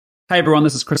Hey everyone,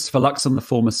 this is Christopher Luxon, the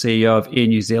former CEO of Air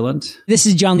New Zealand. This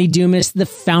is John Lee Dumas, the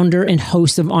founder and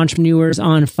host of Entrepreneurs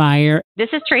on Fire. This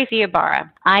is Tracy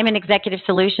Ibarra. I'm in Executive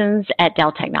Solutions at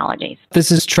Dell Technologies. This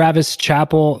is Travis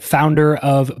Chappell, founder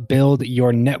of Build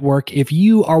Your Network. If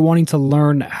you are wanting to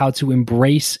learn how to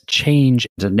embrace change,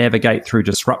 To navigate through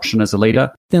disruption as a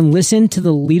leader, Then listen to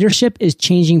the Leadership is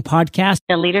Changing podcast.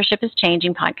 The Leadership is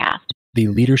Changing podcast. the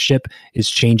Leadership is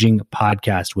Changing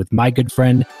podcast with my good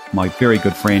friend, my very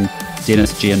good friend,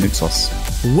 Denis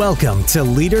Giannoutsos. Welcome to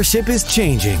Leadership is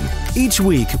Changing. Each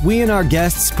week, we and our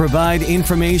guests provide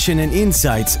information and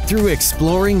insights through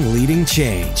exploring leading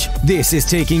change. This is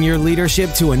taking your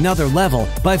leadership to another level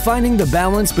by finding the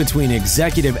balance between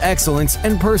executive excellence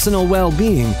and personal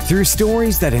well-being through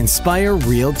stories that inspire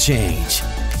real change.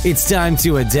 It's time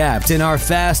to adapt in our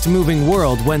fast-moving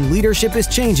world when leadership is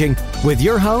changing with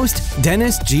your host,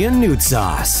 Denis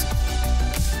Giannoutsos.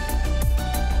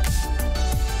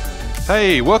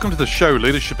 Hey, welcome to the show,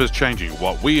 Leadership is Changing.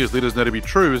 What we as leaders know to be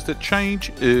true is that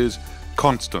change is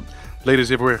constant.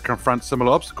 Leaders everywhere confront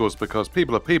similar obstacles because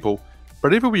people are people,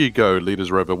 but everywhere you go,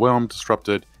 leaders are overwhelmed,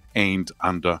 disrupted, and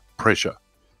under pressure.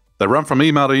 They run from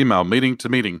email to email, meeting to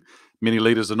meeting. Many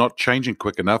leaders are not changing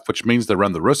quick enough, which means they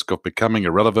run the risk of becoming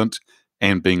irrelevant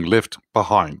and being left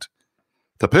behind.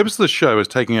 The purpose of the show is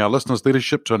taking our listeners'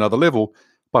 leadership to another level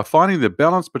by finding the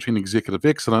balance between executive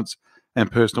excellence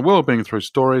and personal well-being through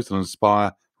stories that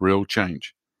inspire real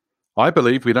change. I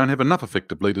believe we don't have enough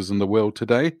effective leaders in the world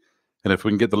today, and if we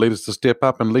can get the leaders to step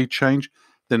up and lead change,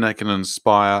 then they can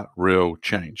inspire real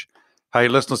change. Hey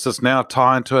listeners, it's now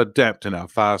time to adapt in our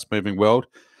fast-moving world.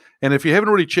 And if you haven't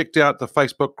already checked out the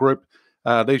Facebook group,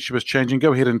 Leadership is Changing,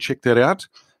 go ahead and check that out.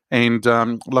 And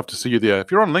I'd love to see you there. If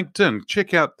you're on LinkedIn,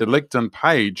 check out the LinkedIn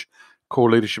page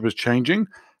called Leadership is Changing.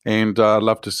 And I'd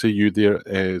love to see you there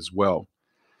as well.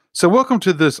 So welcome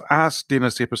to this Ask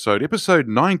Denis episode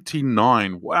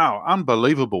 99. Wow,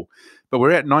 unbelievable. But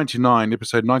we're at 99,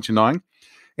 episode 99.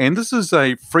 And this is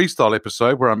a freestyle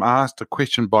episode where I'm asked a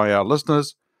question by our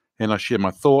listeners, and I share my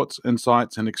thoughts,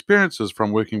 insights, and experiences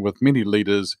from working with many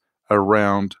leaders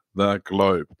around the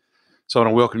globe. So I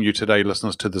want to welcome you today,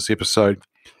 listeners, to this episode.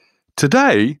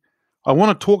 Today, I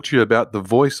want to talk to you about the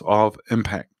voice of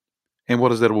impact and what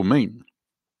does that all mean.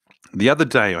 The other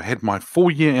day, I had my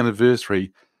 4-year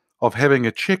anniversary of having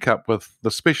a checkup with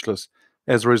the specialist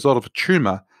as a result of a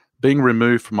tumor being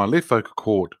removed from my left vocal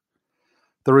cord.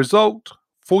 The result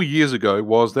 4 years ago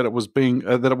was that it was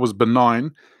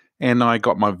benign, and I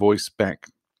got my voice back.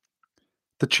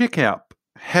 The checkup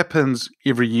happens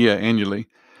every year annually,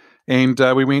 and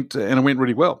we went, and it went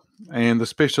really well. And the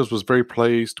specialist was very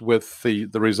pleased with the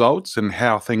results and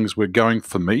how things were going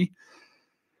for me.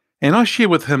 And I shared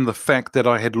with him the fact that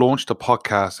I had launched a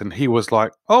podcast, and he was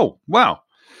like, "Oh, wow."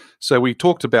 So we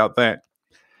talked about that.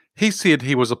 He said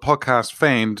he was a podcast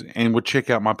fan and would check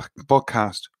out my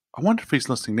podcast. I wonder if he's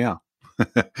listening now.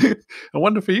 I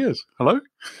wonder if he is. Hello?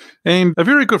 And a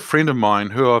very good friend of mine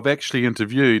who I've actually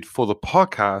interviewed for the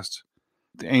podcast,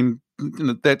 and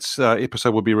that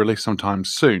episode will be released sometime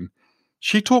soon.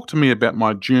 She talked to me about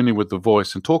my journey with the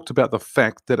voice and talked about the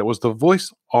fact that it was the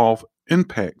voice of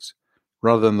impact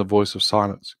rather than the voice of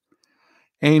silence.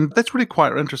 And that's really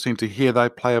quite interesting to hear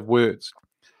that play of words.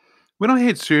 When I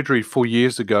had surgery 4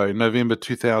 years ago, in November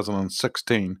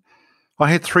 2016, I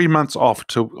had 3 months off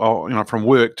from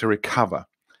work to recover.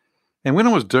 And when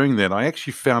I was doing that, I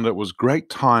actually found it was great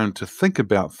time to think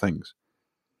about things.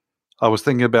 I was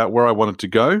thinking about where I wanted to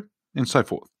go and so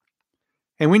forth.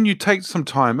 And when you take some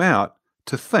time out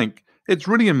to think, it's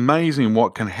really amazing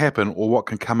what can happen or what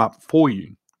can come up for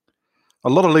you. A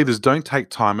lot of leaders don't take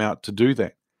time out to do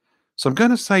that. So I'm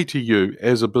going to say to you,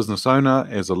 as a business owner,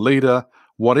 as a leader,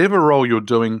 whatever role you're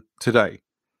doing today,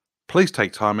 please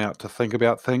take time out to think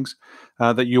about things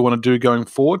that you want to do going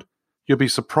forward. You'll be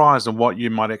surprised at what you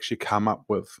might actually come up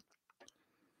with.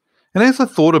 And as I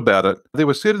thought about it, there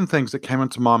were certain things that came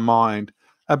into my mind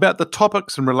about the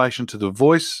topics in relation to the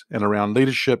voice and around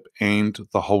leadership and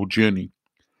the whole journey.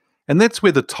 And that's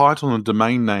where the title and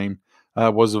domain name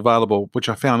was available, which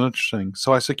I found interesting.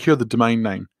 So I secured the domain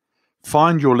name,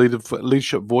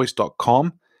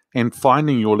 findyourleadershipvoice.com and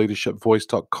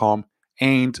findingyourleadershipvoice.com,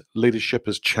 and Leadership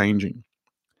is Changing.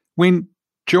 When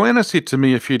Joanna said to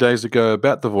me a few days ago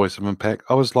about the voice of impact,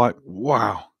 I was like,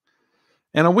 wow.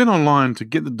 And I went online to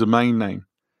get the domain name,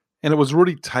 and it was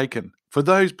already taken. For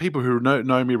those people who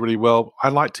know me really well, I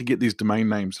like to get these domain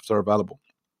names if they're available.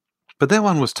 But that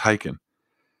one was taken.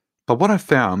 But what I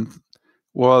found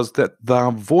was that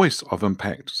the voice of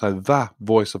impact, so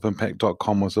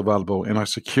thevoiceofimpact.com was available, and I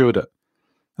secured it.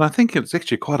 And I think it's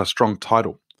actually quite a strong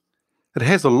title. It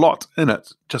has a lot in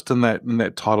it, just in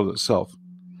that title itself.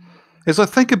 As I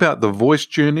think about the voice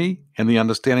journey and the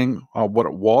understanding of what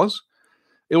it was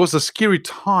a scary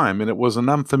time, and it was an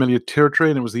unfamiliar territory,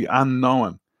 and it was the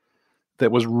unknown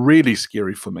that was really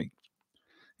scary for me.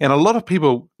 And a lot of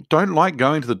people don't like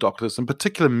going to the doctors, in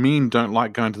particular men don't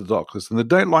like going to the doctors, and they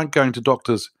don't like going to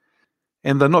doctors,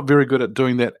 and they're not very good at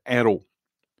doing that at all.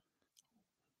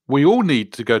 We all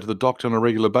need to go to the doctor on a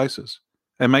regular basis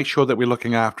and make sure that we're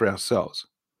looking after ourselves.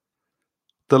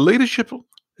 The Leadership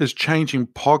is Changing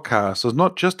podcast is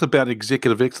not just about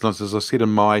executive excellence, as I said in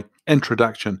my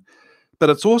introduction,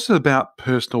 but it's also about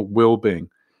personal well-being.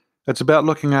 It's about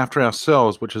looking after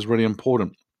ourselves, which is really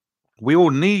important. We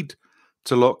all need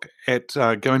to look at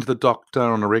going to the doctor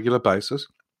on a regular basis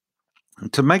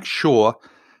to make sure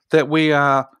that we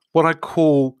are what I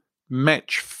call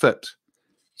match fit.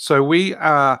 So we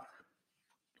are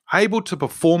able to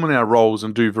perform in our roles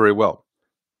and do very well.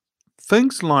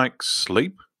 Things like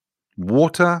sleep,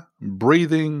 water,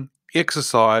 breathing,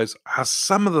 exercise are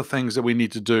some of the things that we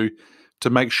need to do to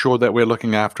make sure that we're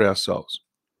looking after ourselves.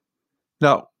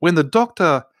 Now, when the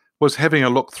doctor was having a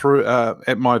look through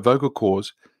at my vocal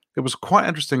cords, it was quite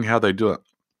interesting how they do it.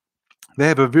 They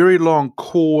have a very long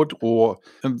cord,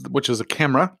 which is a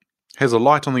camera, has a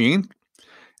light on the end,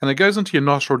 and it goes into your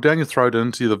nostril, down your throat, and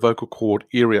into the vocal cord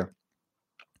area.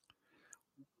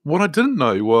 What I didn't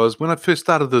know was when I first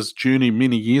started this journey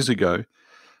many years ago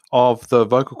of the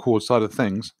vocal cord side of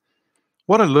things,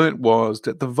 what I learned was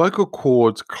that the vocal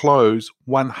cords close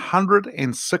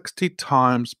 160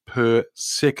 times per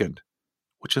second,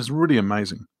 which is really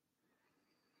amazing.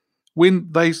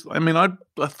 I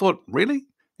thought, really?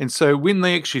 And so when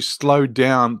they actually slowed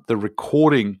down the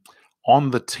recording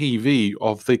on the TV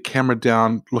of the camera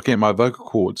down looking at my vocal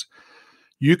cords,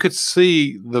 you could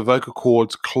see the vocal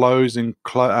cords closing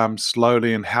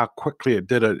slowly and how quickly it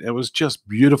did it. It was just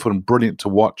beautiful and brilliant to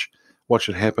watch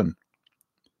it happen.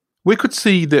 We could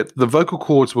see that the vocal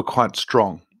cords were quite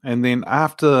strong. And then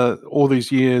after all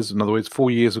these years, in other words,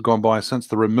 4 years have gone by since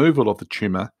the removal of the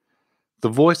tumor, the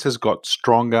voice has got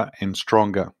stronger and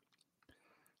stronger.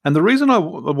 And the reason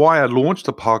why I launched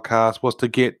the podcast was to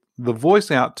get the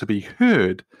voice out to be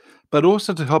heard, but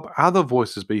also to help other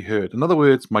voices be heard. In other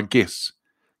words, my guests,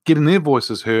 getting their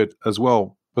voices heard as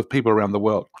well with people around the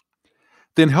world.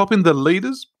 Then helping the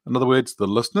leaders, in other words, the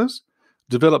listeners,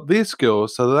 develop their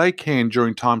skills so that they can,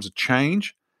 during times of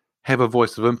change, have a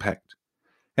voice of impact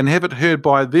and have it heard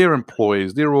by their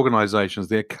employees, their organizations,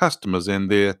 their customers, and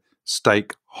their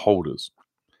stakeholders.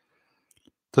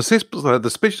 The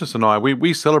specialist and I,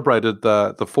 we celebrated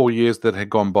the 4 years that had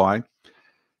gone by.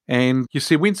 And you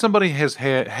see, when somebody has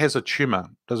a tumor,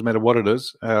 doesn't matter what it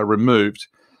is, removed,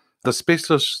 the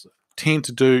specialists tend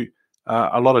to do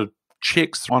a lot of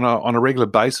checks on a regular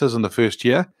basis in the first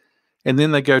year. And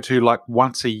then they go to like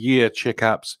once a year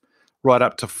checkups right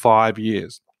up to 5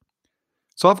 years.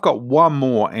 So I've got one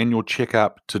more annual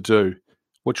checkup to do,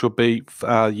 which will be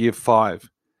year 5.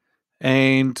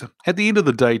 And at the end of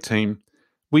the day, team,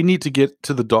 we need to get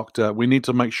to the doctor. We need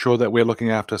to make sure that we're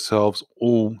looking after ourselves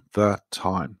all the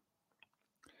time.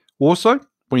 Also,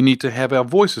 we need to have our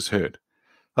voices heard.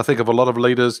 I think of a lot of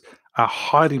leaders are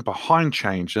hiding behind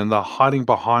change, and they're hiding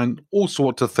behind all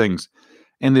sorts of things,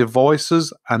 and their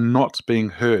voices are not being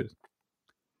heard.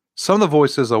 Some of the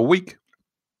voices are weak.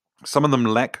 Some of them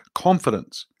lack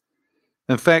confidence.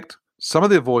 In fact, some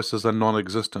of their voices are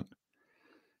non-existent.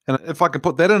 And if I can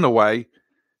put that in a way,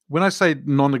 when I say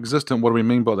non-existent, what do we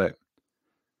mean by that?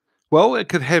 Well, it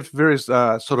could have various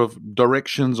sort of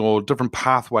directions or different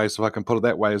pathways, if I can put it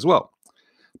that way as well.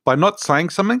 By not saying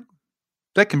something,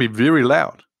 that can be very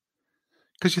loud.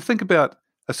 Because you think about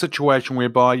a situation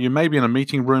whereby you may be in a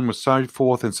meeting room or so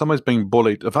forth and somebody's being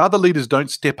bullied. If other leaders don't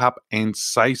step up and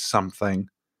say something,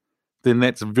 then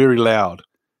that's very loud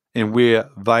in where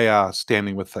they are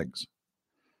standing with things.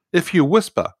 If you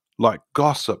whisper, like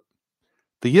gossip,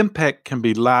 the impact can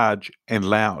be large and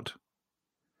loud.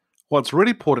 What's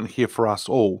really important here for us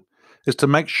all is to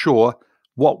make sure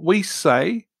what we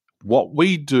say, what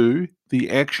we do,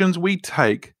 the actions we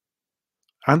take,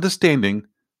 understanding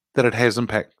that it has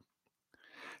impact.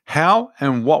 How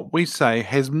and what we say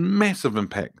has massive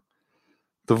impact.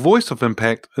 The voice of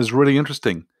impact is really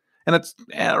interesting, and it's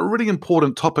a really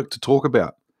important topic to talk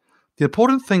about. The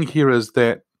important thing here is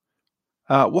that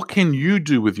what can you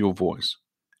do with your voice,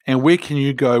 and where can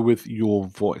you go with your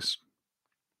voice?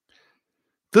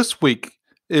 This week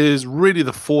is really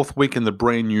the 4th week in the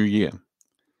brand new year,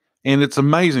 and it's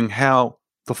amazing how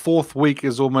the 4th week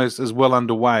is almost as well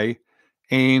underway.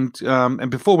 And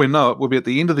before we know it, we'll be at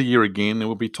the end of the year again, and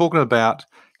we'll be talking about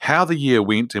how the year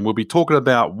went, and we'll be talking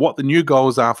about what the new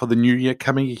goals are for the new year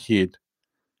coming ahead.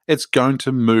 It's going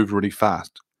to move really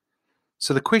fast.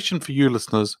 So the question for you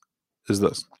listeners is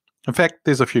this. In fact,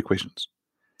 there's a few questions.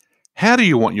 How do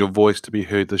you want your voice to be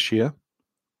heard this year?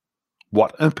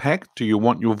 What impact do you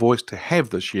want your voice to have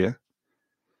this year?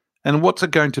 And what's it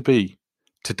going to be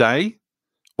today?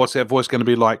 What's that voice going to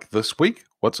be like this week?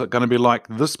 What's it going to be like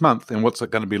this month? And what's it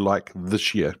going to be like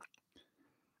this year?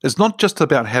 It's not just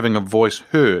about having a voice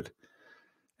heard.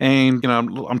 And,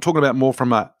 I'm talking about more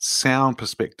from a sound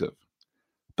perspective.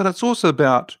 But it's also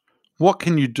about what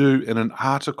can you do in an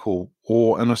article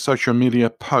or in a social media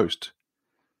post.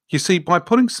 You see, by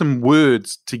putting some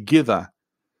words together,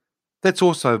 that's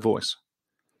also a voice.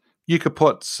 You could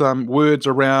put some words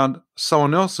around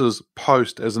someone else's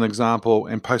post as an example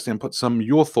and post and put some of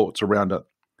your thoughts around it.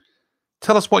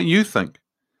 Tell us what you think,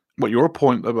 what your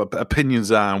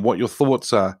opinions are and what your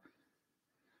thoughts are.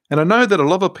 And I know that a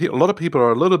lot of people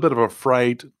are a little bit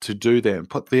afraid to do that and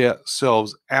put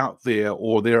themselves out there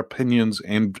or their opinions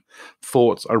and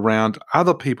thoughts around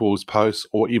other people's posts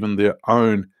or even their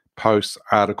own posts,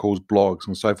 articles, blogs,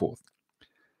 and so forth.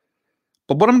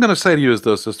 But what I'm going to say to you is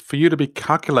this, is for you to be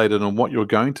calculated on what you're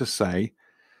going to say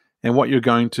and what you're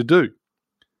going to do.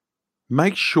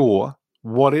 Make sure,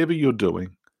 whatever you're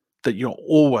doing, that you're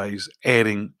always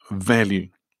adding value.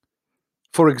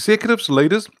 For executives,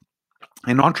 leaders,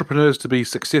 and entrepreneurs to be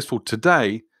successful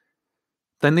today,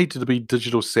 they need to be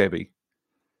digital savvy.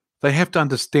 They have to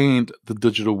understand the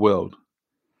digital world.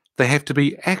 They have to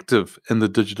be active in the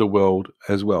digital world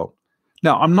as well.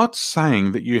 Now, I'm not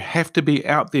saying that you have to be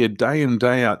out there day in,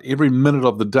 day out, every minute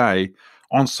of the day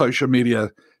on social media,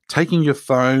 taking your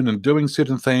phone and doing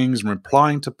certain things and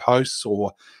replying to posts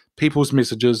or people's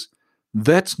messages.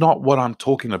 That's not what I'm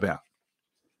talking about.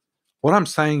 What I'm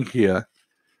saying here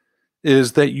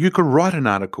is that you could write an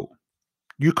article.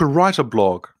 You could write a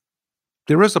blog.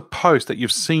 There is a post that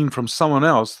you've seen from someone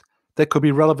else that could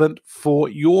be relevant for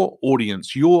your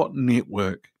audience, your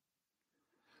network.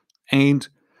 And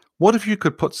what if you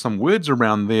could put some words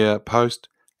around their post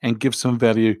and give some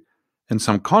value and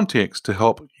some context to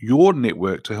help your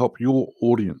network, to help your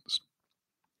audience?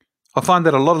 I find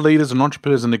that a lot of leaders and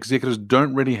entrepreneurs and executives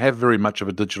don't really have very much of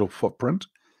a digital footprint.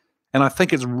 And I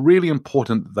think it's really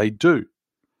important that they do,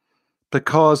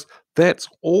 because that's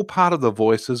all part of the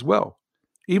voice as well.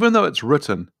 Even though it's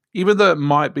written, even though it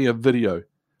might be a video,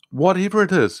 whatever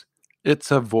it is,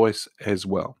 it's a voice as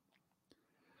well.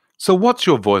 So what's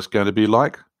your voice going to be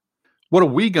like? What are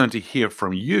we going to hear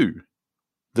from you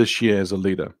this year as a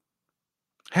leader?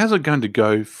 How's it going to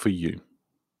go for you?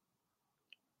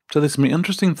 So there's some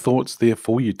interesting thoughts there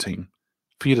for you, team,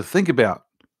 for you to think about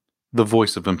the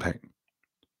voice of impact.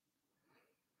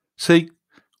 See,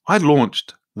 I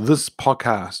launched this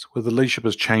podcast with the Leadership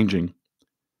is Changing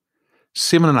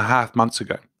 7.5 months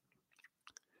ago.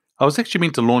 I was actually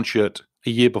meant to launch it a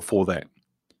year before that.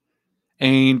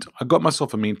 And I got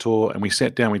myself a mentor and we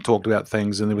sat down, we talked about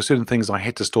things, and there were certain things I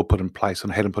had to still put in place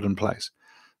and I hadn't put in place.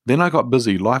 Then I got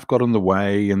busy, life got in the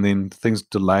way, and then things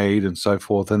delayed and so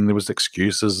forth, and there was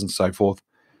excuses and so forth.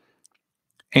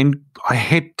 And I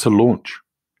had to launch.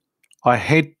 I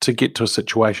had to get to a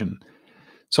situation.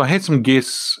 So I had some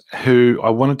guests who I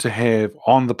wanted to have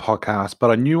on the podcast, but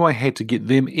I knew I had to get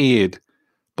them aired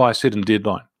by a certain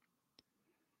deadline.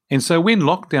 And so when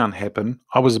lockdown happened,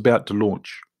 I was about to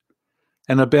launch.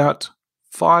 And about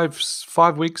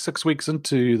 6 weeks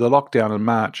into the lockdown in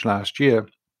March last year,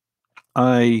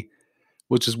 I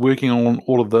was just working on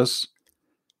all of this.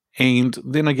 And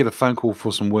then I get a phone call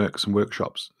for some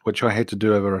workshops, which I had to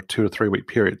do over a 2 or 3 week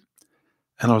period.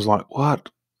 And I was like, what?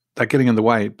 They're getting in the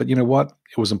way. But you know what?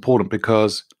 It was important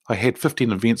because I had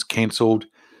 15 events cancelled.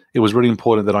 It was really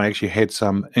important that I actually had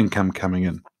some income coming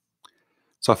in.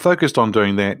 So I focused on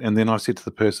doing that. And then I said to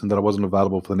the person that I wasn't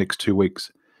available for the next 2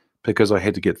 weeks because I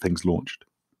had to get things launched.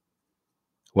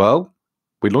 Well,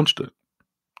 we launched it.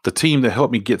 The team that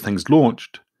helped me get things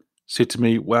launched said to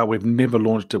me, wow, we've never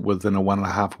launched it within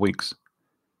 1.5 weeks.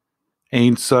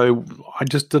 And so I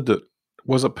just did it.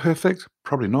 Was it perfect?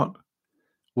 Probably not.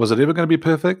 Was it ever going to be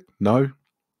perfect? No.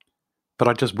 But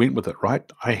I just went with it, right?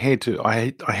 I had to.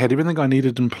 I had everything I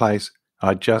needed in place.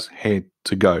 I just had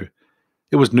to go.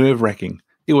 It was nerve-wracking.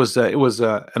 It was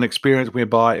an experience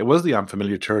whereby it was the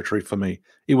unfamiliar territory for me.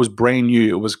 It was brand new.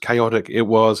 It was chaotic. It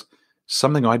was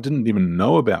something I didn't even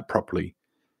know about properly.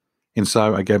 And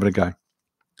so I gave it a go.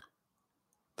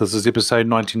 This is episode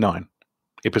 99.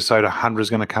 Episode 100 is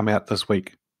going to come out this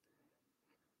week.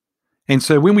 And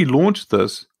so when we launched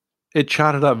this, it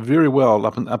charted up very well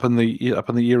up in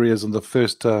the areas in the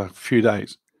first few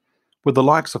days, with the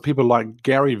likes of people like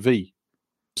Gary V,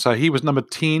 So he was number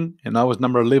 10 and I was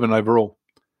number 11 overall.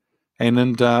 And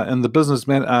in the business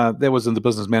that was in the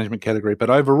business management category. But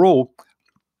overall,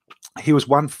 he was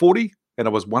 140 and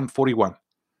I was 141.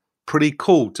 Pretty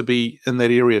cool to be in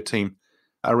that area team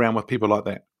around with people like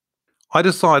that. I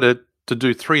decided to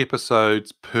do 3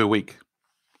 episodes per week.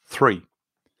 3.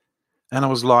 And I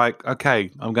was like,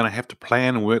 okay, I'm going to have to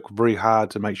plan and work very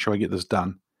hard to make sure I get this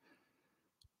done.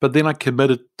 But then I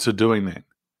committed to doing that.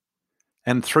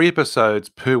 And 3 episodes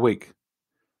per week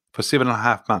for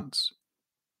 7.5 months.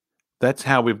 That's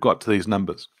how we've got to these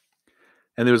numbers.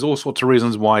 And there was all sorts of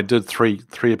reasons why I did three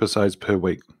episodes per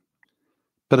week.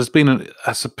 But it's been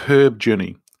a superb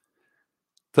journey.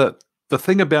 The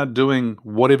thing about doing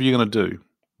whatever you're going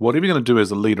to do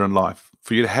as a leader in life,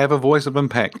 for you to have a voice of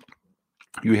impact,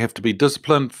 you have to be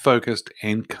disciplined, focused,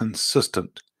 and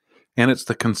consistent. And it's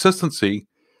the consistency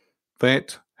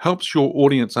that helps your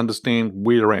audience understand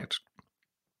where you're at.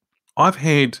 I've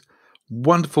had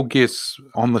wonderful guests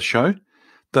on the show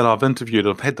that I've interviewed.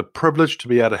 I've had the privilege to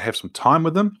be able to have some time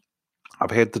with them.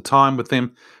 I've had the time with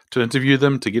them to interview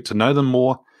them, to get to know them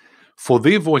more, for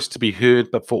their voice to be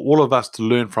heard, but for all of us to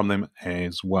learn from them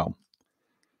as well.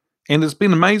 And it's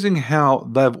been amazing how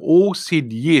they've all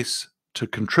said yes to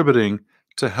contributing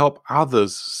to help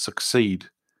others succeed.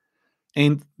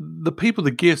 And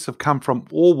the guests have come from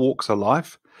all walks of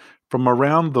life, from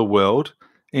around the world,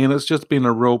 and it's just been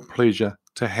a real pleasure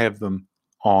to have them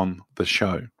on the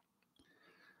show.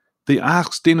 The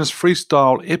Ask Denis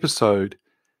freestyle episode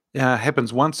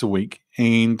happens once a week,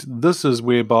 and this is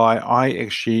whereby I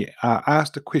actually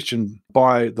asked a question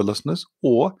by the listeners,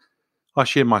 or I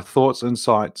share my thoughts,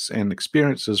 insights, and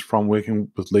experiences from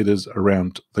working with leaders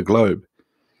around the globe.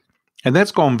 And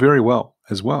that's gone very well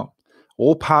as well.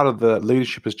 All part of the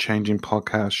Leadership is Changing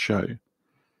podcast show.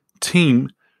 Team,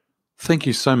 thank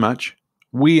you so much.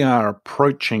 We are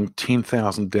approaching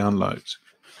 10,000 downloads,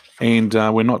 and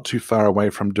we're not too far away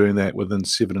from doing that within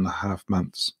 7.5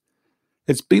 months.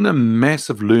 It's been a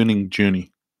massive learning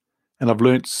journey, and I've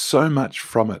learned so much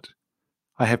from it.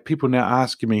 I have people now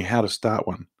asking me how to start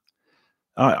one.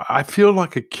 I feel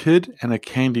like a kid in a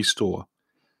candy store.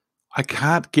 I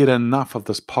can't get enough of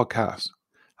this podcast.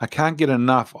 I can't get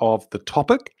enough of the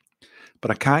topic, but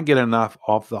I can't get enough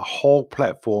of the whole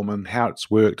platform and how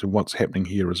it's worked and what's happening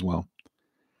here as well.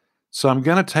 So I'm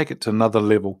going to take it to another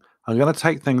level. I'm going to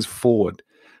take things forward.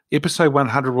 Episode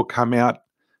 100 will come out.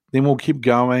 Then we'll keep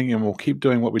going and we'll keep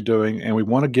doing what we're doing. And we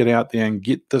want to get out there and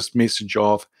get this message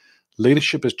of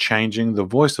leadership is changing, the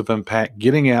voice of impact,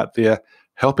 getting out there,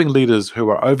 helping leaders who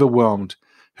are overwhelmed,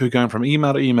 who are going from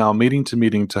email to email, meeting to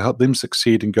meeting, to help them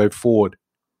succeed and go forward.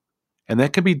 And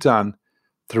that can be done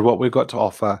through what we've got to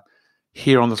offer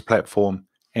here on this platform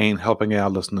and helping our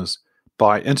listeners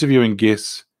by interviewing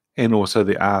guests and also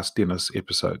the Ask Denis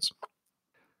episodes.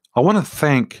 I want to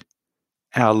thank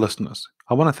our listeners.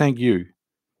 I want to thank you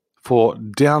for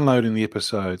downloading the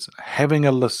episodes, having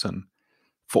a listen,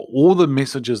 for all the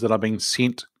messages that I've been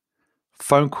sent,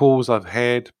 phone calls I've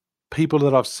had, people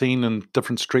that I've seen in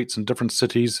different streets and different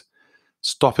cities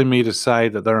stopping me to say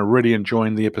that they're really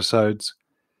enjoying the episodes.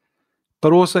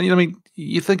 But also,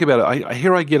 you think about it.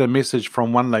 I get a message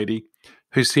from one lady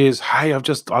who says, "Hey,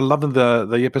 I love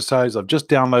the episodes. I've just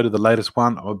downloaded the latest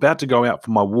one. I'm about to go out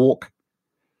for my walk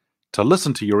to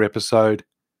listen to your episode."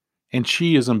 And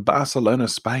she is in Barcelona,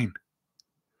 Spain.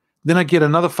 Then I get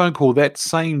another phone call that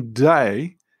same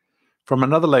day from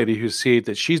another lady who said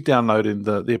that she's downloading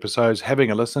the episodes, having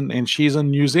a listen, and she's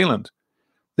in New Zealand.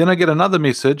 Then I get another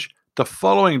message the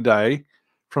following day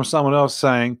from someone else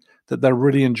saying that they're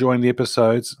really enjoying the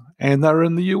episodes and they're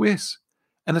in the US.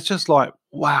 And it's just like,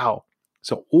 wow.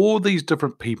 So all these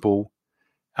different people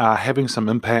are having some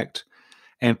impact,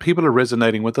 and people are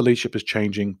resonating with the Leadership is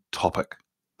Changing topic.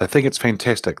 They think it's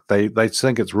fantastic. They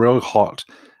think it's real hot,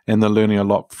 and they're learning a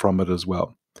lot from it as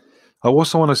well. I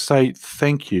also want to say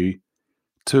thank you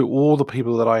to all the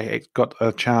people that I got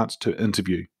a chance to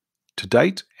interview to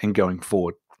date and going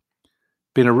forward.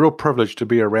 Been a real privilege to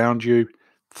be around you.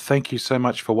 Thank you so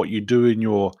much for what you do in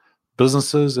your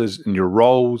businesses, in your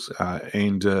roles,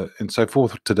 and so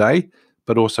forth today,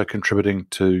 but also contributing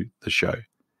to the show.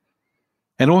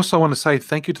 And also I want to say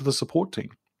thank you to the support team,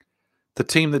 the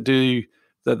team that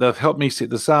they've helped me set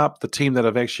this up, the team that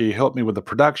have actually helped me with the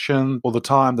production all the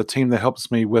time, the team that helps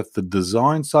me with the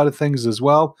design side of things as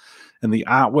well, and the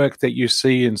artwork that you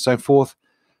see and so forth.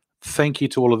 Thank you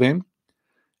to all of them.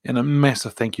 And a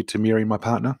massive thank you to Mary, my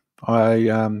partner.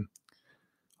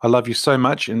 I love you so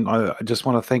much, and I just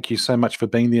want to thank you so much for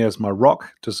being there as my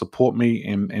rock to support me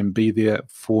and be there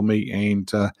for me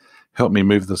and help me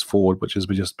move this forward, which has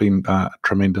just been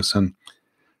tremendous. And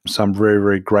So I'm very,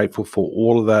 very grateful for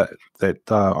all of that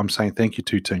I'm saying thank you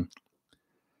to, team.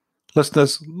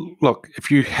 Listeners, look, if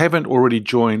you haven't already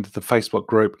joined the Facebook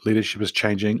group Leadership is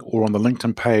Changing or on the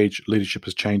LinkedIn page Leadership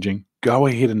is Changing, go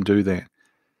ahead and do that.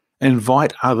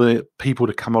 Invite other people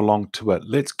to come along to it.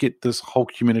 Let's get this whole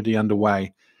community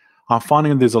underway. I'm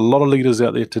finding there's a lot of leaders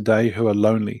out there today who are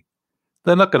lonely.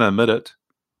 They're not going to admit it,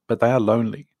 but they are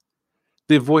lonely.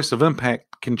 Their voice of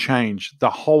impact can change. The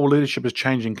whole Leadership is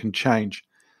Changing can change.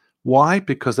 Why?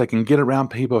 Because they can get around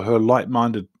people who are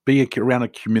like-minded, be around a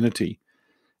community.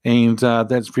 And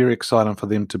that's very exciting for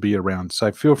them to be around.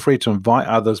 So feel free to invite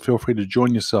others. Feel free to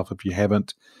join yourself if you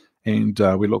haven't. And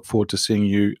we look forward to seeing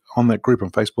you on that group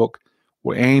on Facebook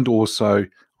and also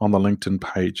on the LinkedIn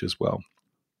page as well.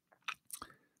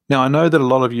 Now, I know that a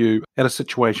lot of you are at a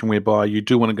situation whereby you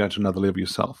do want to go to another level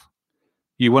yourself.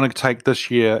 You want to take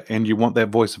this year and you want that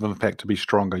voice of impact to be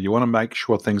stronger. You want to make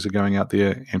sure things are going out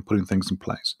there and putting things in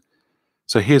place.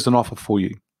 So here's an offer for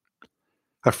you.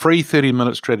 A free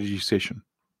 30-minute strategy session.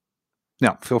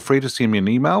 Now, feel free to send me an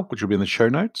email, which will be in the show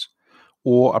notes,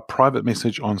 or a private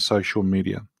message on social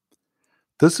media.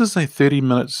 This is a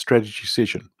 30-minute strategy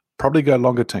session. Probably go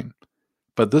longer, team.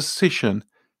 But this session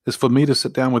is for me to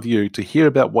sit down with you to hear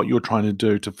about what you're trying to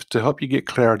do, to help you get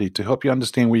clarity, to help you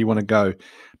understand where you want to go,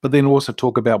 but then also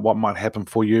talk about what might happen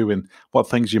for you and what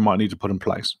things you might need to put in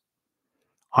place.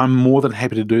 I'm more than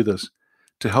happy to do this,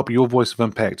 to help your voice of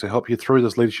impact, to help you through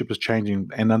this Leadership is Changing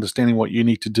and understanding what you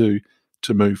need to do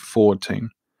to move forward,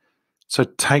 team. So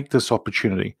take this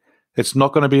opportunity. It's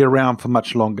not going to be around for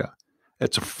much longer.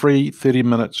 It's a free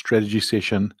 30-minute strategy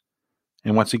session.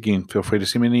 And once again, feel free to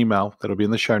send me an email. That'll be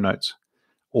in the show notes.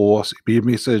 Or be a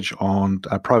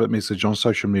private message on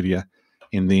social media,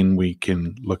 and then we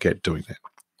can look at doing that.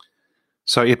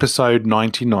 So episode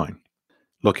 99.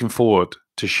 Looking forward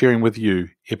to sharing with you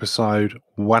episode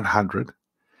 100,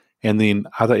 and then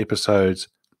other episodes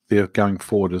there going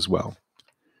forward as well.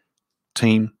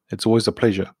 Team, it's always a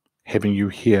pleasure having you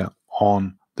here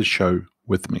on the show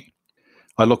with me.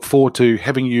 I look forward to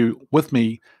having you with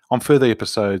me on further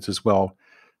episodes as well.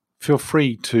 Feel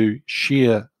free to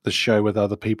share the show with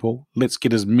other people. Let's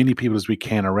get as many people as we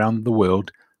can around the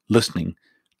world listening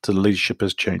to Leadership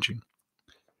is Changing.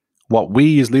 What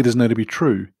we as leaders know to be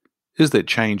true is that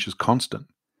change is constant.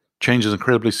 Change is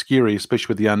incredibly scary,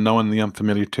 especially with the unknown and the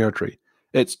unfamiliar territory.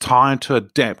 It's time to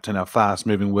adapt in our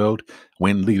fast-moving world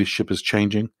when leadership is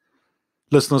changing.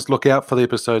 Listeners, look out for the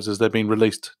episodes as they've been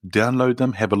released. Download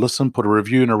them, have a listen, put a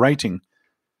review and a rating.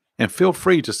 And feel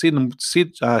free to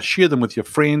share them with your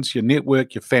friends, your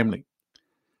network, your family.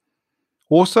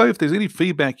 Also, if there's any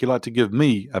feedback you'd like to give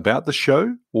me about the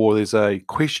show, or there's a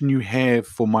question you have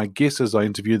for my guests as I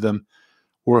interview them,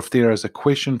 or if there is a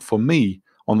question for me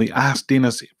on the Ask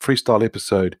Denis freestyle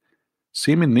episode,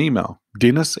 send me an email,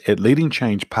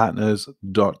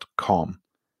 dennis@leadingchangepartners.com.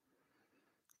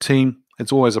 Team,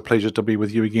 it's always a pleasure to be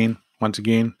with you again. Once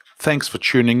again, thanks for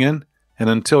tuning in, and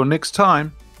until next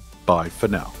time, bye for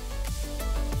now.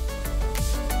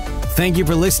 Thank you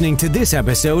for listening to this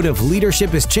episode of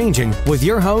Leadership is Changing with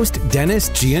your host, Denis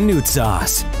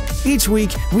Giannoutsas. Each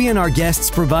week, we and our guests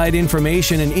provide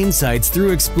information and insights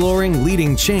through exploring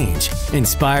leading change,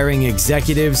 inspiring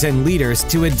executives and leaders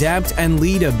to adapt and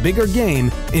lead a bigger game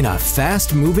in a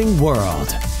fast-moving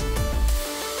world.